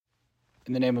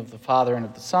In the name of the Father, and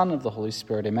of the Son, and of the Holy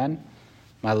Spirit, amen.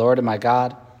 My Lord and my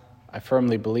God, I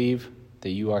firmly believe that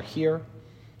you are here,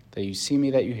 that you see me,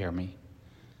 that you hear me.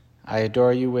 I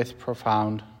adore you with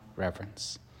profound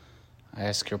reverence. I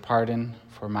ask your pardon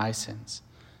for my sins,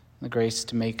 and the grace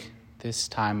to make this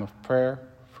time of prayer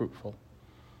fruitful.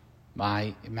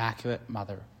 My Immaculate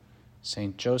Mother,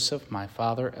 Saint Joseph, my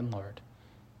Father and Lord,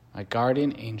 my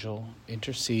guardian angel,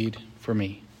 intercede for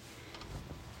me.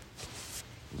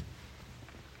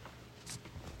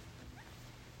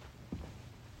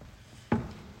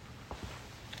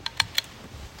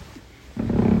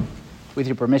 With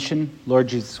your permission, Lord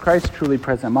Jesus Christ, truly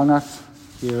present among us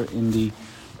here in the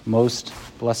most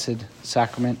blessed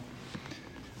sacrament.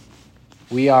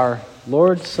 We are,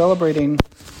 Lord, celebrating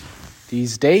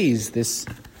these days, this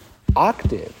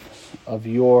octave of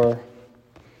your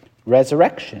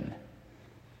resurrection.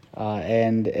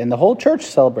 And the whole church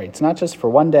celebrates, not just for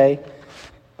one day,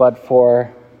 but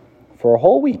for a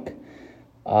whole week,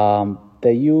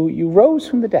 that you rose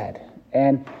from the dead.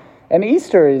 And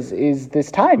Easter is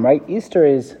this time, right? Easter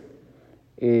is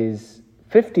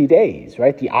 50 days,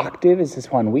 right? The octave is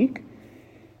this 1 week.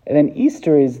 And then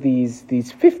Easter is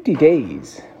these 50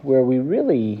 days where we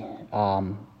really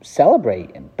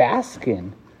celebrate and bask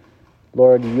in,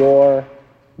 Lord, your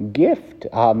gift,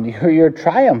 your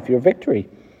triumph, your victory.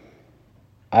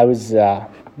 I was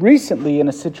recently in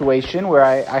a situation where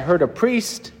I heard a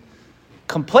priest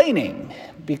complaining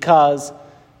because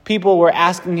people were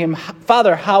asking him,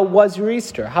 "Father, how was your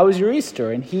Easter? How was your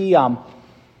Easter?" And he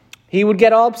would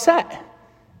get all upset.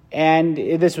 And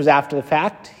this was after the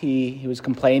fact. He was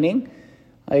complaining,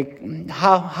 like,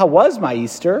 how was my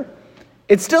Easter?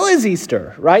 It still is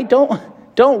Easter, right?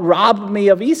 Don't rob me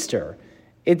of Easter.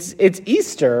 It's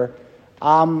Easter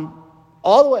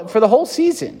all the way for the whole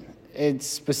season. It's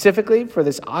specifically for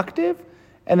this octave,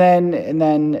 and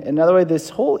then another way this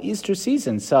whole Easter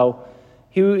season. So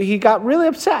he got really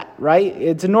upset, right?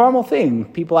 It's a normal thing.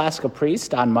 People ask a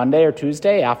priest on Monday or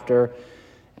Tuesday after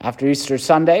Easter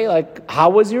Sunday, like, how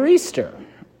was your Easter?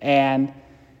 And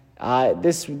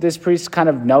this priest, kind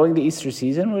of knowing the Easter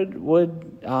season,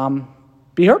 would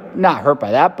be not hurt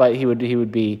by that, but he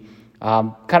would be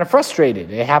kind of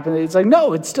frustrated. It happened. It's like,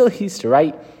 no, it's still Easter,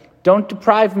 right? Don't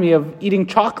deprive me of eating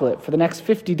chocolate for the next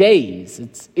 50 days.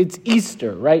 It's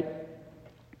Easter, right?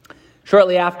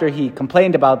 Shortly after he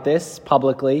complained about this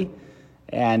publicly,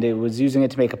 and it was using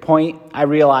it to make a point, I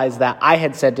realized that I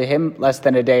had said to him less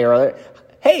than a day earlier,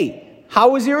 "Hey, how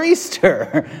was your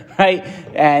Easter?" Right?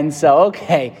 And so,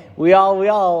 okay, we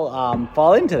all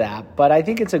fall into that. But I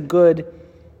think it's a good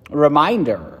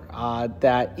reminder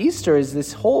that Easter is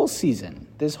this whole season,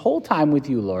 this whole time with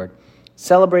you, Lord,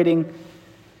 celebrating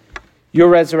your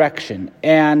resurrection.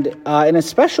 And in a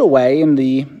special way, in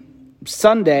the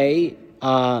Sunday,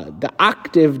 the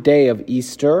octave day of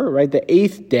Easter, right, the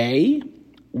 8th day,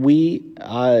 we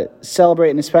celebrate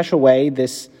in a special way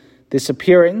this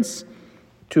appearance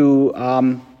to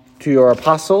your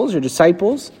apostles, your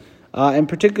disciples, and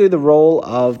particularly the role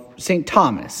of St.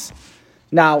 Thomas.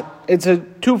 Now, it's a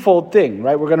twofold thing,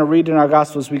 right? We're going to read in our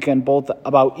Gospel this weekend both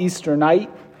about Easter night,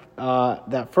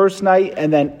 that first night,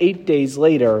 and then 8 days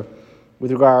later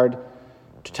with regard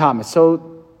to Thomas. So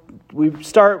we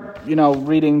start,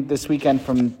 reading this weekend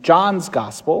from John's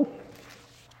Gospel,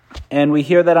 and we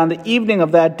hear that on the evening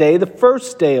of that day, the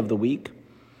first day of the week,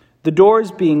 the doors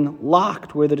being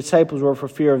locked where the disciples were for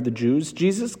fear of the Jews,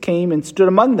 Jesus came and stood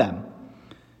among them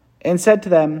and said to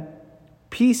them,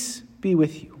 "Peace be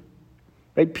with you."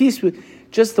 Right? Peace with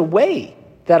just the way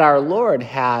that our Lord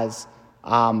has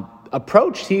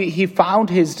approached. He found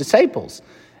his disciples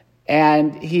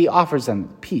and he offers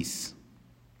them peace.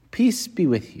 Peace be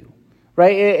with you.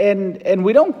 Right? And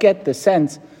we don't get the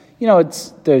sense,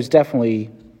 there's definitely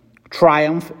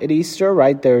triumph at Easter,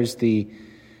 right? There's the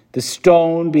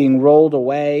stone being rolled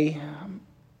away.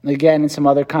 Again, in some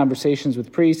other conversations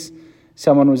with priests,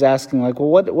 someone was asking, like, well,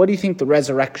 what do you think the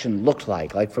resurrection looked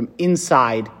like from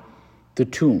inside the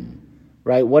tomb,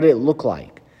 right? What did it look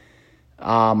like?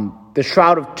 The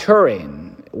Shroud of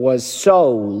Turin was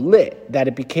so lit that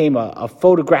it became a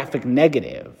photographic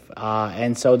negative.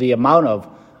 And so the amount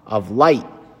of light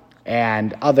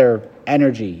and other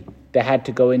energy that had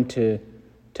to go into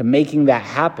making that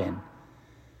happen.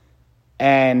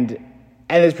 And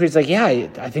this priest's like, yeah,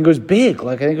 I think it was big.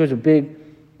 Like, I think it was a big,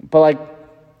 but like,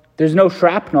 there's no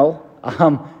shrapnel.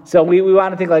 So we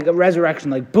want to think like a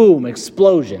resurrection, like boom,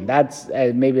 explosion. That's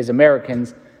maybe as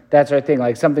Americans, that's our thing.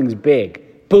 Like something's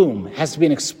big, boom, it has to be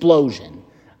an explosion.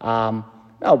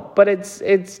 No, but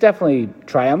it's definitely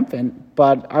triumphant.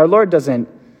 But our Lord doesn't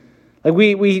Like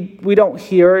we don't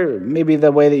hear, maybe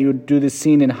the way that you would do this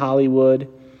scene in Hollywood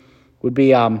would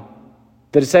be the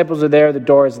disciples are there, the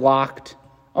door is locked,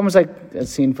 almost like a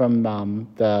scene from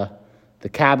the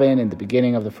cabin in the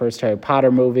beginning of the first Harry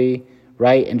Potter movie,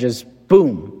 right? And just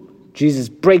boom, Jesus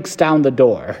breaks down the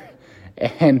door,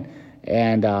 and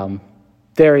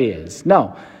there he is.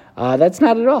 No, that's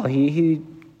not at all. He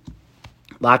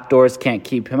locked doors can't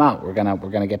keep him out. We're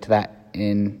gonna get to that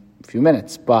in a few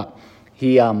minutes, but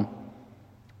he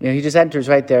he just enters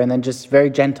right there, and then just very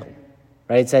gentle,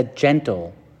 right? It's that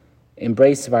gentle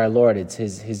embrace of our Lord. It's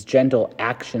his gentle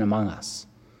action among us,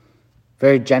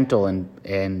 very gentle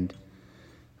and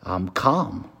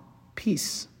calm.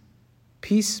 Peace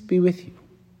be with you.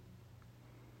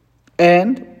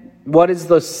 And what is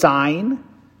the sign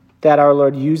that our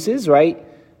Lord uses, right?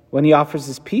 When he offers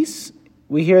his peace,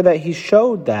 we hear that he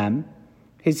showed them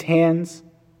his hands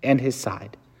and his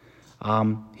side.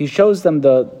 He shows them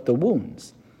the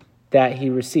wounds that he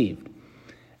received.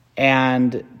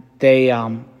 And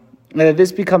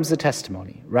this becomes the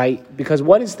testimony, right? Because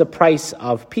what is the price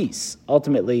of peace?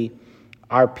 Ultimately,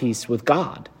 our peace with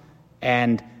God.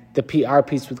 And our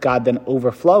peace with God then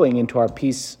overflowing into our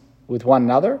peace with one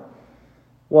another.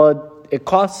 Well, it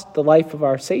cost the life of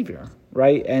our Savior,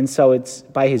 right? And so it's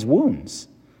by his wounds.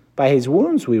 By his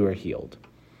wounds we were healed.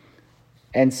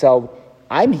 And so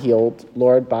I'm healed,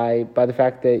 Lord, by the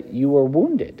fact that you were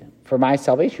wounded for my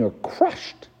salvation. You were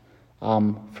crushed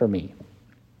for me.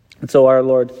 And so our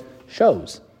Lord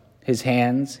shows his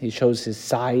hands. He shows his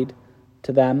side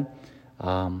to them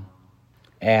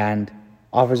and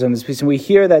offers them this peace. And we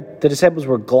hear that the disciples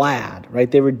were glad, right?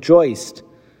 They rejoiced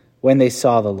when they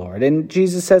saw the Lord. And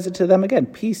Jesus says it to them again,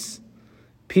 peace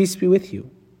be with you.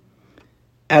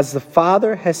 As the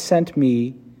Father has sent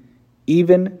me,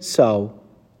 even so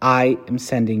I am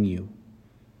sending you.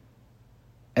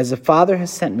 As the Father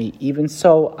has sent me, even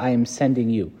so I am sending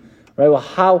you. Right? Well,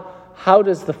 how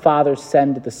does the Father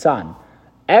send the Son?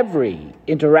 Every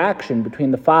interaction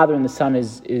between the Father and the Son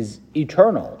is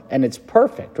eternal, and it's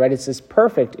perfect, right? It's this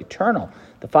perfect, eternal.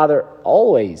 The Father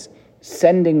always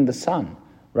sending the Son,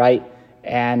 right?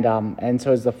 And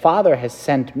so as the Father has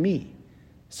sent me,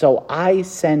 so I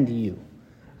send you.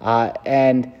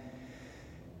 And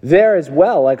there as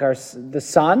well, like the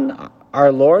Son,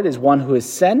 our Lord, is one who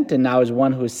is sent, and now as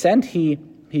one who is sent, he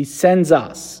sends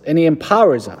us, and he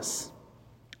empowers us.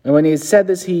 And when he had said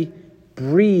this, he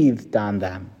breathed on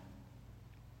them,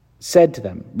 said to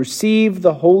them, receive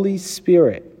the Holy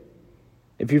Spirit.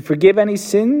 If you forgive any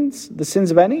sins, the sins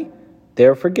of any, they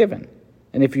are forgiven.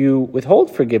 And if you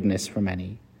withhold forgiveness from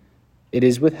any, it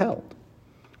is withheld.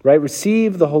 Right?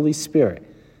 Receive the Holy Spirit.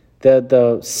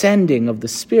 The sending of the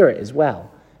Spirit as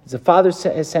well. As the Father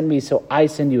has sent me, so I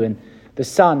send you. And the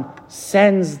Son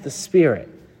sends the Spirit,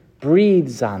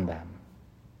 breathes on them.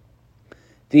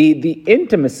 The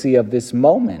intimacy of this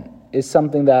moment is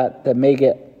something that may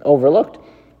get overlooked,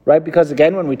 right? Because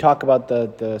again, when we talk about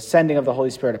the sending of the Holy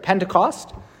Spirit at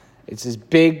Pentecost, it's this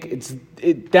big.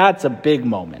 That's a big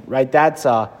moment, right? That's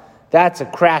a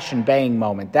crash and bang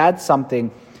moment. That's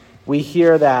something we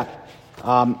hear that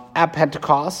at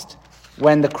Pentecost,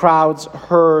 when the crowds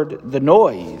heard the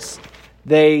noise,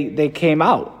 they came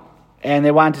out and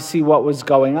they wanted to see what was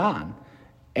going on.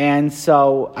 And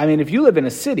so, I mean, if you live in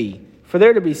a city, for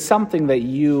there to be something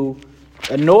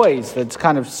a noise that's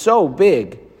kind of so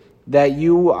big that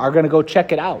you are going to go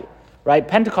check it out, right?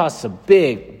 Pentecost is a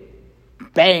big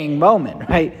bang moment,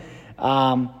 right?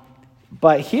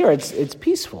 But here it's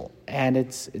peaceful and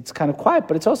it's kind of quiet,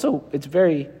 but it's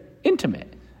very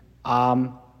intimate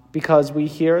because we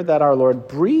hear that our Lord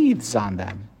breathes on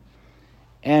them.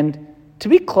 And to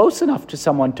be close enough to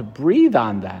someone to breathe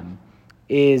on them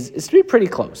is to be pretty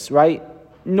close, right?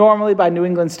 Normally, by New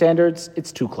England standards,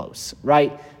 it's too close,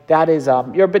 right? That is,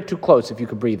 you're a bit too close if you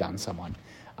could breathe on someone.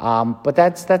 But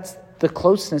that's the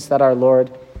closeness that our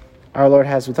Lord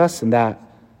has with us, and that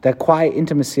quiet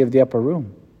intimacy of the upper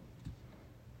room.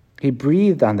 He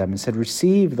breathed on them and said,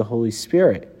 receive the Holy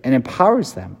Spirit, and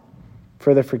empowers them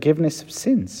for the forgiveness of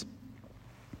sins.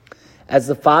 As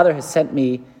the Father has sent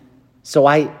me, so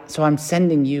I'm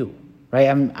sending you, right?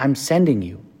 I'm sending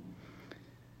you.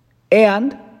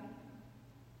 And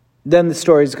then the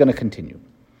story is going to continue.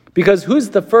 Because who's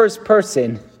the first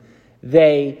person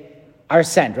they are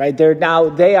sent, right?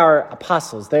 They are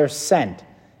apostles. They're sent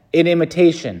in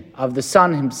imitation of the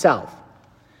Son himself.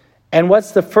 And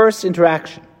what's the first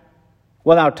interaction?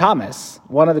 Well, now Thomas,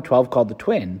 one of the 12 called the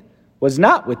twin, was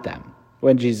not with them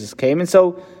when Jesus came. And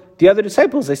so the other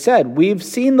disciples, they said, we've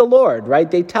seen the Lord, right?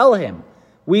 They tell him,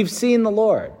 we've seen the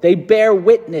Lord. They bear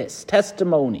witness,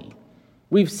 testimony.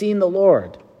 We've seen the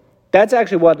Lord. That's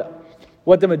actually what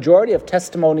what the majority of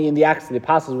testimony in the Acts of the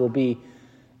Apostles will be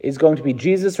is going to be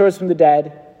Jesus rose from the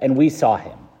dead and we saw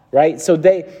him, right? So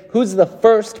who's the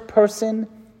first person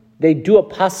they do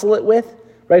apostolate with,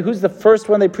 right? Who's the first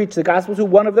one they preach the gospel to?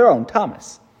 One of their own,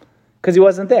 Thomas, because he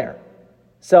wasn't there.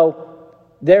 So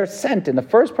they're sent, and the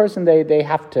first person they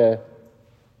have to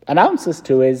announce this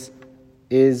to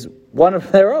is one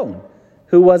of their own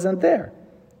who wasn't there.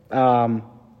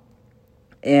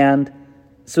 And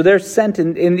so they're sent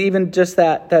in even just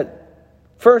that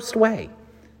first way,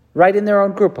 right in their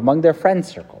own group, among their friend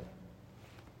circle.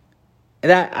 And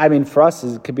that, I mean, for us,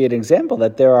 it could be an example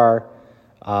that there are,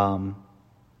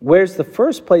 where's the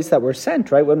first place that we're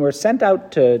sent, right? When we're sent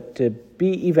out to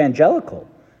be evangelical,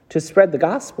 to spread the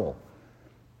gospel,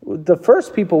 the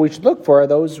first people we should look for are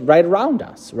those right around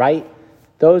us, right?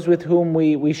 Those with whom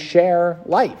we share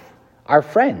life, our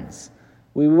friends.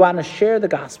 We want to share the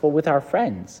gospel with our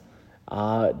friends,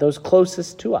 those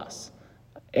closest to us.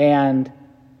 And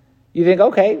you think,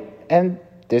 okay, and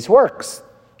this works.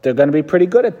 They're going to be pretty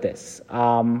good at this.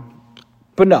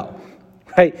 But no,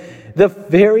 right? The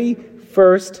very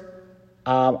first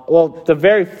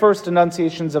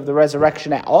annunciations of the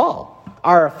resurrection at all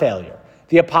are a failure.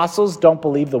 The apostles don't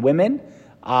believe the women,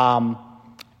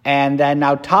 and then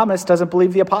now Thomas doesn't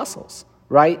believe the apostles,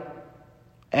 right?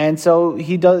 And so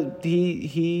he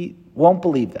won't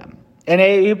believe them. And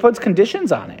he puts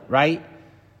conditions on it, right?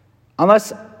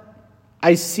 Unless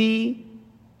I see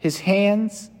his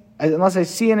hands, unless I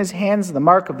see in his hands the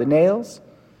mark of the nails,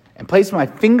 and place my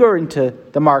finger into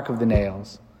the mark of the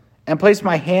nails, and place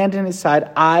my hand in his side,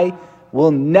 I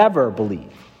will never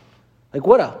believe. Like,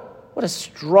 what a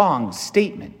strong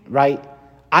statement, right?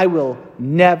 I will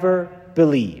never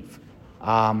believe.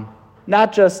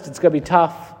 Not just it's going to be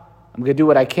tough, I'm going to do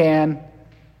what I can,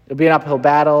 it'll be an uphill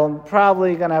battle, I'm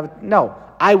probably going to have... No,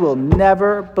 I will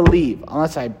never believe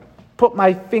unless I put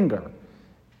my finger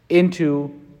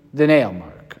into the nail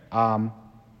mark.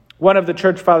 One of the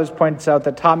church fathers points out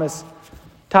that Thomas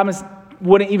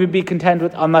wouldn't even be content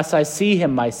with unless I see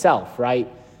him myself, right?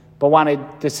 But wanted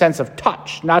the sense of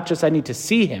touch. Not just I need to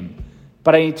see him,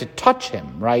 but I need to touch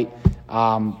him, right?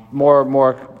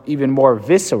 Even more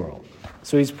visceral.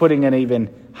 So he's putting an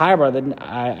even higher bar.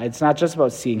 It's not just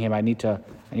about seeing him. I need to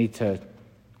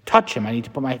touch him. I need to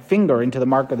put my finger into the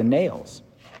mark of the nails.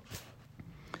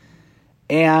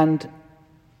 And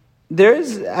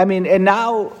and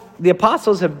now the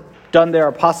apostles have done their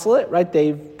apostolate, right?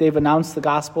 They've announced the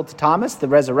gospel to Thomas, the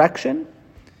resurrection.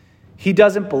 He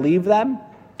doesn't believe them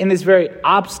in this very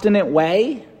obstinate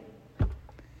way.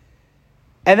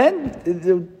 And then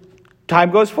the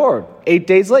time goes forward, 8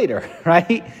 days later,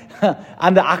 right?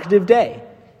 On the octave day.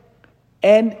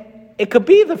 And it could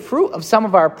be the fruit of some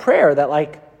of our prayer that,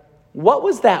 like, what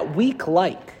was that week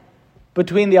like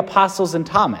between the apostles and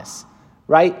Thomas,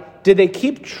 right? Did they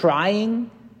keep trying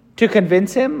to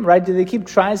convince him, right? Did they keep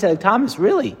trying to say, like, Thomas,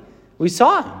 really? We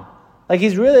saw him. Like,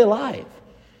 he's really alive.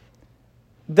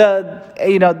 Again,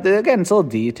 it's a little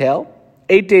detail.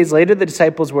 8 days later, the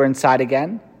disciples were inside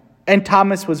again, and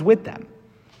Thomas was with them.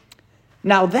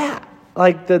 Now that,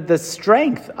 like, the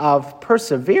strength of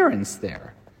perseverance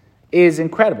there is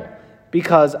incredible.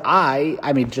 Because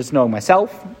just knowing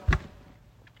myself,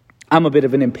 I'm a bit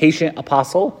of an impatient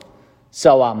apostle.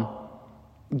 So,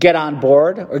 get on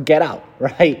board or get out,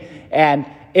 right? And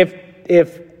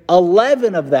if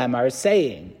 11 of them are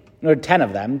saying, or 10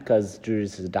 of them, because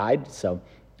Judas has died, so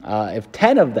if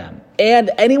 10 of them, and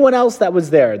anyone else that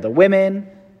was there, the women,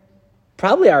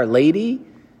 probably Our Lady,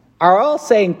 are all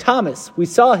saying, Thomas, we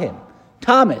saw him.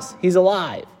 Thomas, he's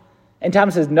alive. And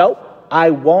Thomas says, nope,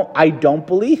 I don't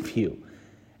believe you.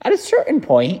 At a certain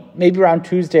point, maybe around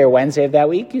Tuesday or Wednesday of that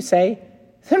week, you say,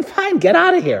 then fine, get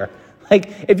out of here. Like,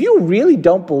 if you really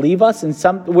don't believe us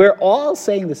we're all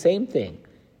saying the same thing.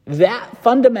 That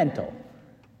fundamental.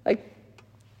 Like,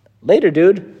 later,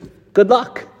 dude, good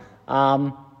luck.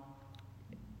 But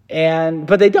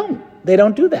they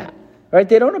don't do that, right?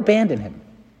 They don't abandon him.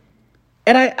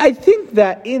 And I think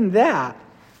that in that,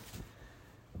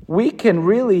 we can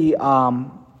really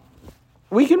learn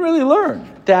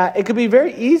that it could be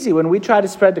very easy when we try to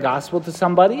spread the gospel to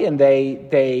somebody and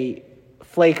they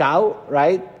flake out,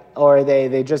 right? Or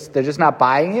they're just not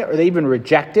buying it, or they even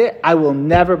reject it. I will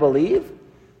never believe.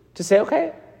 To say,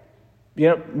 okay,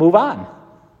 move on,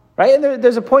 right? And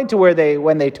there's a point to where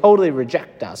when they totally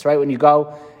reject us, right? When you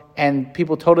go and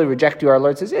people totally reject you, our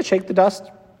Lord says, yeah, shake the dust,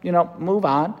 move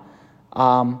on.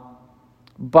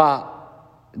 But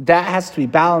that has to be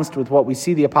balanced with what we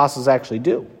see the apostles actually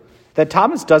do. That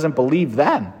Thomas doesn't believe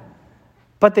them,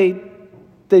 but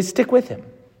they stick with him,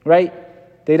 right?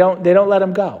 They don't let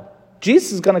him go.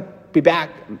 Jesus is going to be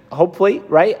back, hopefully,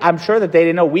 right? I'm sure that they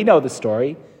didn't know. We know the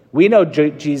story. We know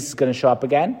Jesus is going to show up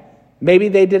again. Maybe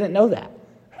they didn't know that,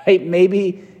 right?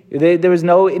 Maybe there was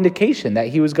no indication that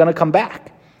he was going to come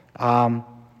back.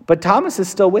 But Thomas is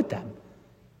still with them.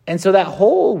 And so that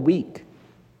whole week,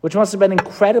 which must have been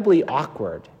incredibly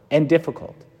awkward and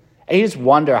difficult, and you just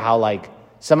wonder how, like,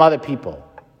 some other people,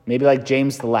 maybe like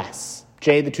James the Less,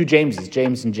 the two Jameses,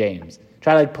 James and James,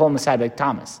 try to like pull him aside, like,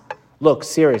 Thomas, look,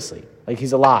 seriously, like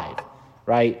he's alive,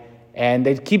 right? And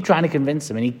they keep trying to convince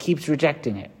him, and he keeps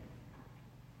rejecting it.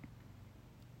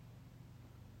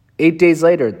 8 days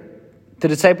later, the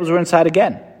disciples were inside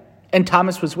again, and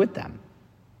Thomas was with them.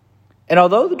 And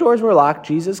although the doors were locked,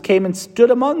 Jesus came and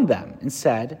stood among them and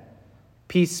said,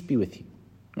 "Peace be with you."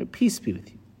 Peace be with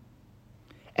you.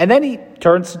 And then he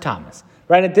turns to Thomas.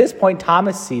 Right at this point,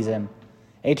 Thomas sees him,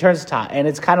 and he turns to Thomas, and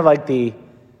it's kind of like the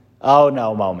 "oh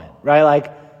no" moment, right?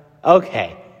 Like,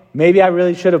 okay, maybe I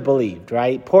really should have believed,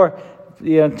 right? Poor,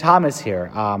 Thomas here,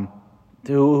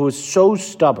 who was so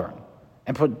stubborn,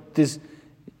 and put this.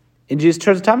 And Jesus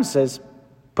turns to Thomas and says,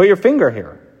 "Put your finger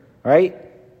here," right?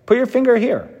 Put your finger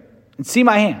here and see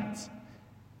my hands,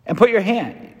 and put out your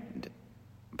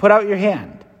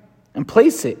hand, and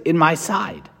place it in my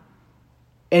side,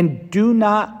 and do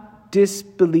not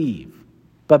disbelieve,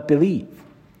 but believe,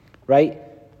 right?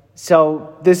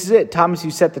 So this is it. Thomas,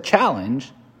 you set the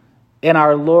challenge, and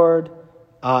our Lord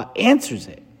answers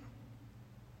it.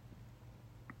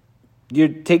 You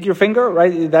take your finger,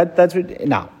 right? That's what.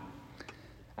 No,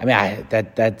 I mean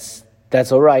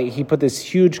that's all right. He put this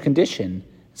huge condition.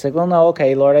 It's like, well, no,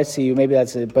 okay, Lord, I see you. Maybe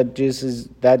that's it. But Jesus,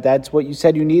 that's what you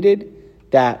said you needed.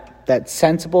 That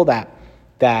sensible,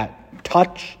 that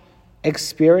touch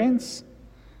experience.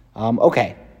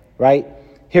 Okay, right?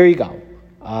 Here you go.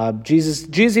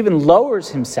 Jesus even lowers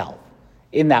himself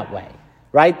in that way,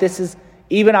 right? This is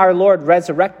even our Lord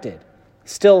resurrected,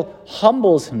 still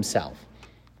humbles himself.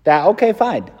 That, okay,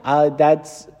 fine.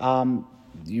 That's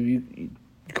you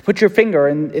can put your finger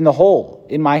in the hole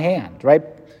in my hand, right?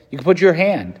 You can put your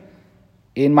hand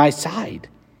in my side.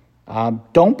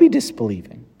 Don't be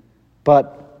disbelieving,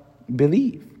 but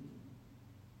believe.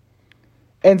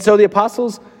 And so the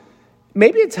apostles,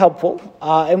 maybe it's helpful,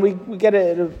 and we get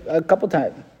it a couple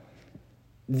times.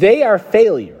 They are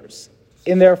failures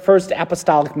in their first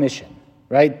apostolic mission,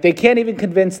 right? They can't even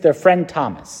convince their friend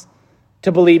Thomas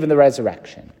to believe in the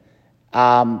resurrection.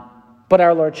 But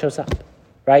our Lord shows up,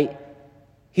 right?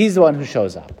 He's the one who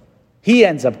shows up. He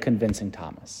ends up convincing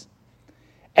Thomas.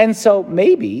 And so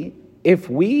maybe if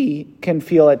we can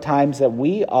feel at times that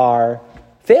we are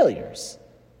failures,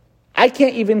 I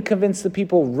can't even convince the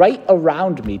people right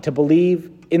around me to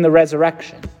believe in the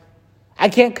resurrection. I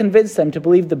can't convince them to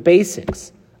believe the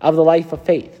basics of the life of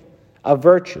faith, of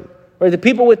virtue, or the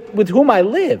people with whom I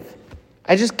live.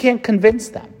 I just can't convince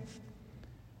them.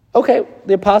 Okay,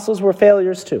 the apostles were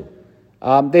failures too.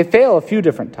 They fail a few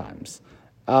different times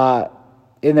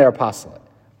in their apostolate.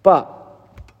 But,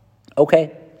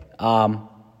 okay,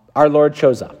 our Lord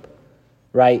shows up,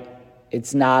 right?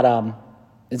 It's not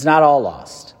all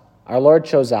lost. Our Lord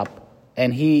shows up,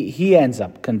 and he ends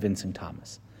up convincing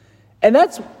Thomas. And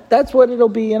that's what it'll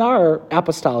be in our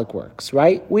apostolic works,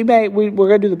 right? We're going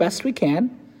to do the best we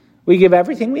can. We give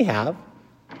everything we have.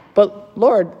 But,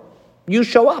 Lord, you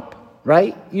show up,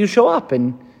 right? You show up,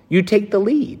 and you take the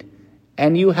lead,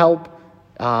 and you help.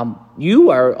 You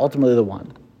are ultimately the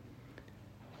one.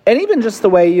 And even just the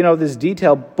way, this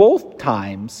detail, both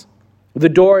times, the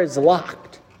door is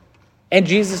locked, and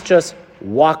Jesus just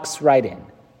walks right in,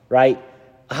 right?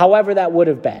 However that would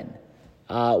have been.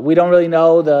 We don't really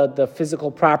know the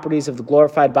physical properties of the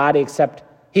glorified body, except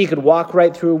he could walk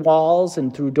right through walls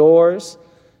and through doors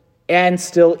and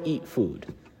still eat food.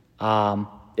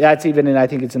 That's even I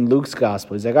think it's in Luke's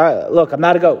gospel. He's like, all right, look, I'm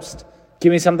not a ghost.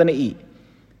 Give me something to eat.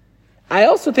 I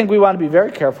also think we want to be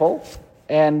very careful.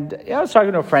 And I was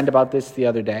talking to a friend about this the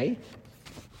other day,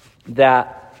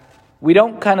 that we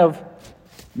don't kind of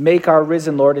make our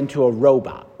risen Lord into a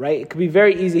robot, right? It could be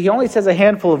very easy. He only says a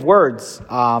handful of words.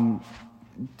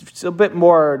 It's a bit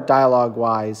more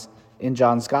dialogue-wise in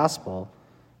John's gospel,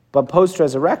 but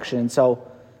post-resurrection. But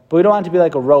we don't want it to be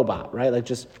like a robot, right? Like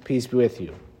just peace be with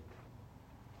you.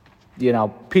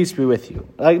 Peace be with you.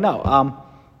 Like, no,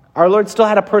 our Lord still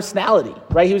had a personality,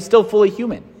 right? He was still fully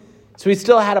human. So he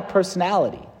still had a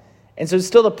personality. And so he's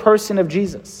still the person of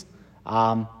Jesus.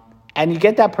 And you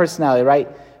get that personality, right?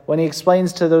 When he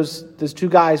explains to those two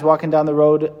guys walking down the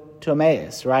road to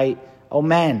Emmaus, right? Oh,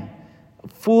 men,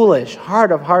 foolish,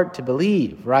 hard of heart to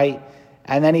believe, right?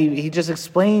 And then he just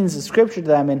explains the scripture to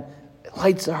them and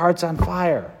lights their hearts on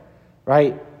fire,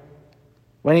 right?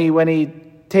 When he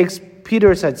takes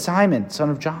Peter said, Simon, son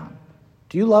of John,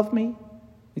 do you love me?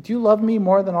 Do you love me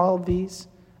more than all of these?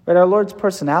 Right, our Lord's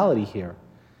personality here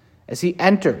as he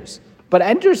enters, but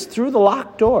enters through the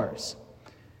locked doors.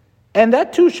 And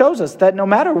that too shows us that no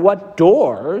matter what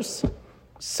doors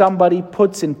somebody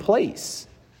puts in place,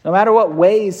 no matter what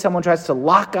ways someone tries to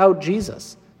lock out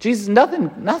Jesus,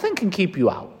 nothing can keep you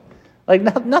out. Like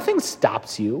nothing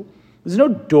stops you. There's no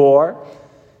door.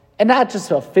 And not just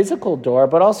a physical door,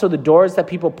 but also the doors that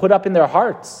people put up in their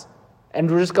hearts. And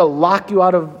we're just going to lock you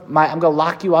out of I'm going to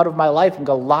lock you out of my life. I'm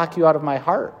going to lock you out of my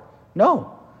heart.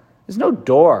 No. There's no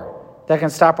door that can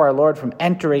stop our Lord from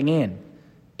entering in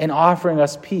and offering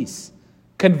us peace,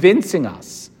 convincing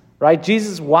us, right?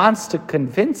 Jesus wants to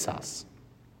convince us.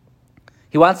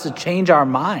 He wants to change our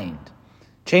mind,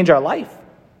 change our life.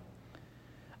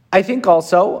 I think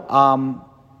also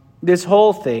this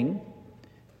whole thing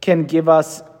can give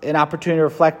us an opportunity to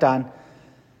reflect on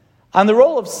the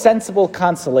role of sensible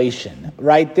consolation,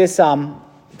 right? This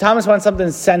Thomas wants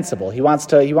something sensible. He wants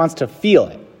to feel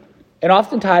it. And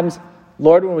oftentimes,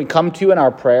 Lord, when we come to you in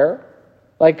our prayer,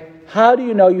 like, how do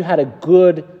you know you had a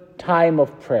good time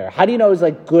of prayer? How do you know it was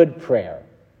like good prayer?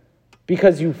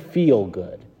 Because you feel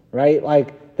good, right?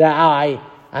 Like that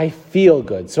I feel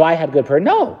good, so I had good prayer.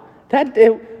 No,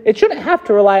 it shouldn't have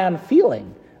to rely on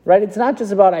feeling, right? It's not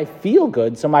just about I feel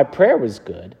good, so my prayer was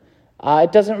good.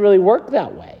 It doesn't really work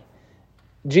that way.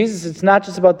 Jesus, it's not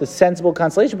just about the sensible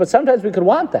consolation, but sometimes we could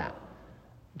want that.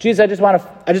 Jesus, I just want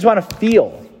to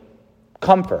feel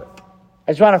comfort.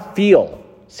 I just want to feel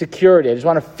security. I just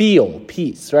want to feel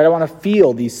peace, right? I want to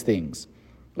feel these things.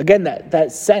 Again,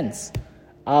 that sense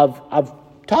of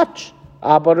touch,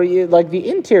 but like the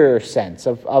interior sense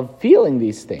of feeling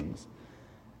these things.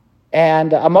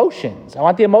 And emotions. I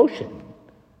want the emotion.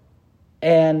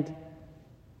 And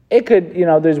it could,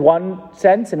 there's one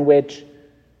sense in which,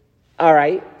 all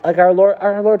right, like our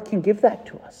Lord can give that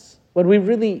to us. When we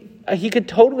really, he could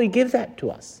totally give that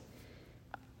to us.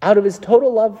 Out of his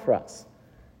total love for us.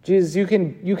 Jesus, you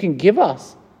can give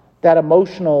us that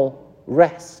emotional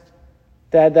rest,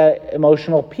 that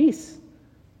emotional peace.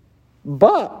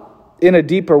 But in a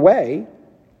deeper way,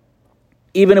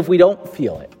 even if we don't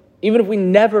feel it, even if we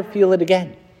never feel it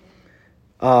again,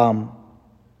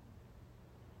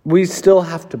 we still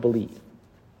have to believe,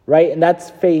 right? And that's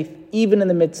faith even in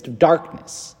the midst of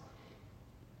darkness.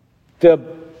 The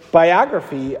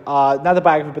biography, not the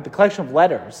biography, but the collection of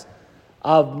letters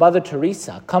of Mother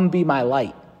Teresa, Come Be My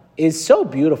Light, is so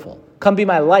beautiful. Come be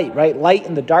my light, right? Light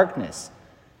in the darkness.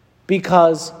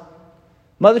 Because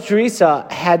Mother Teresa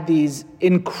had these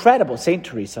incredible, Saint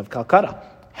Teresa of Calcutta,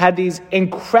 had these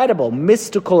incredible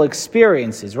mystical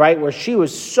experiences, right? Where she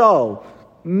was so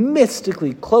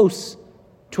mystically close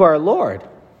to our Lord.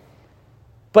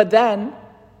 But then,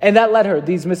 and that led her,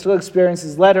 these mystical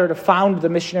experiences led her to found the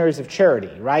Missionaries of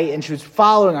Charity, right? And she was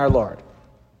following our Lord.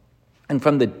 And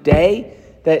from the day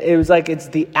that it's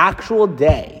the actual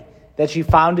day that she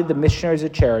founded the Missionaries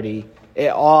of Charity, it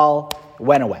all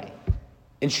went away.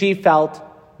 And she felt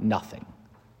nothing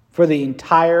for the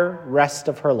entire rest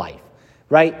of her life,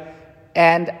 right?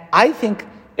 And I think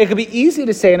it could be easy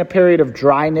to say in a period of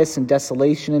dryness and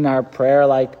desolation in our prayer,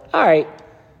 like, all right,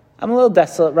 I'm a little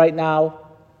desolate right now.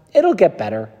 It'll get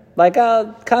better. Like,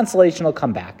 consolation will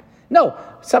come back. No,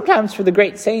 sometimes for the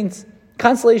great saints,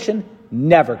 consolation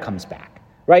never comes back,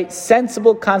 right?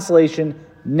 Sensible consolation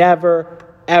never,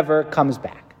 ever comes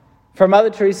back. For Mother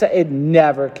Teresa, it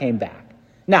never came back.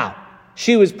 Now,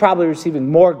 she was probably receiving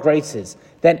more graces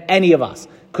than any of us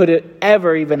could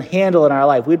ever even handle in our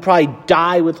life. We'd probably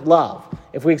die with love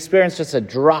if we experienced just a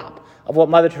drop of what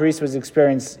Mother Teresa was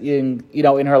experiencing,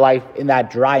 in her life in that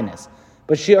dryness.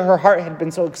 But her heart had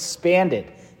been so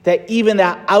expanded that even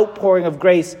that outpouring of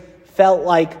grace felt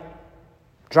like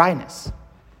dryness.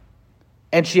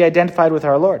 And she identified with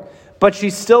our Lord. But she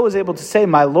still was able to say,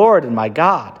 my Lord and my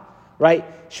God, right?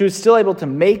 She was still able to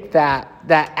make that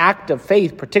act of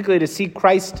faith, particularly to see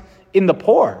Christ in the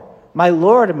poor, my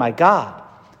Lord and my God.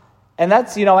 And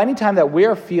that's, anytime that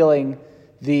we're feeling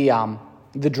the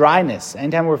dryness,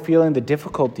 anytime we're feeling the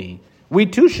difficulty, we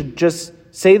too should just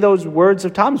say those words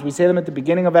of Thomas. We say them at the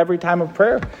beginning of every time of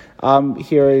prayer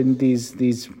here in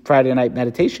these Friday night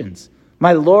meditations.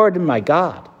 My Lord and my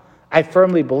God, I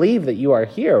firmly believe that you are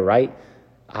here, right?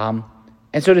 And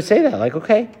so to say that, like,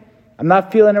 okay, I'm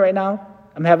not feeling it right now.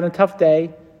 I'm having a tough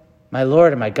day. My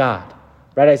Lord and my God,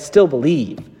 right? I still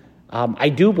believe. I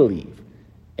do believe.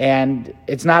 And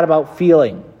it's not about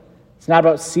feeling. It's not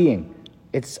about seeing.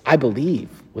 It's I believe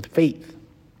with faith.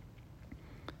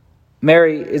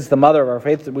 Mary is the mother of our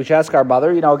faith. We should ask our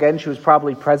mother. Again, she was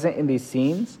probably present in these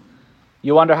scenes.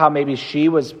 You wonder how maybe she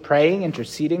was praying,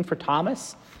 interceding for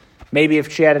Thomas. Maybe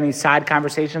if she had any side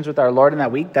conversations with our Lord in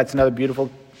that week, that's another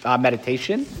beautiful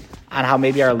meditation on how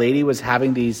maybe Our Lady was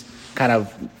having these kind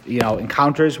of,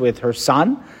 encounters with her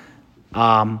son.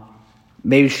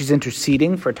 Maybe she's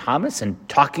interceding for Thomas and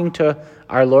talking to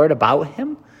our Lord about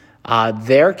him.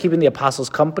 They're keeping the apostles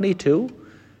company too.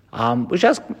 We should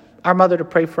ask our mother to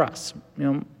pray for us.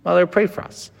 Mother, pray for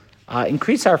us.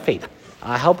 Increase our faith.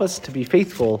 Help us to be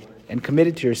faithful and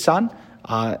committed to your Son,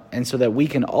 and so that we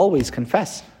can always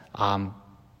confess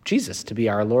Jesus to be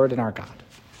our Lord and our God.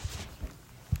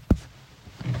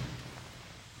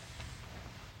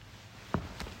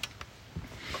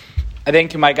 I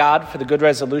thank you, my God, for the good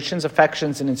resolutions,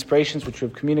 affections, and inspirations which you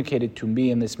have communicated to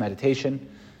me in this meditation.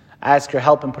 I ask your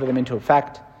help in putting them into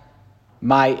effect.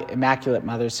 My Immaculate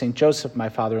Mother, Saint Joseph, my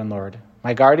Father and Lord,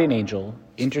 my guardian angel,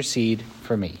 intercede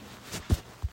for me.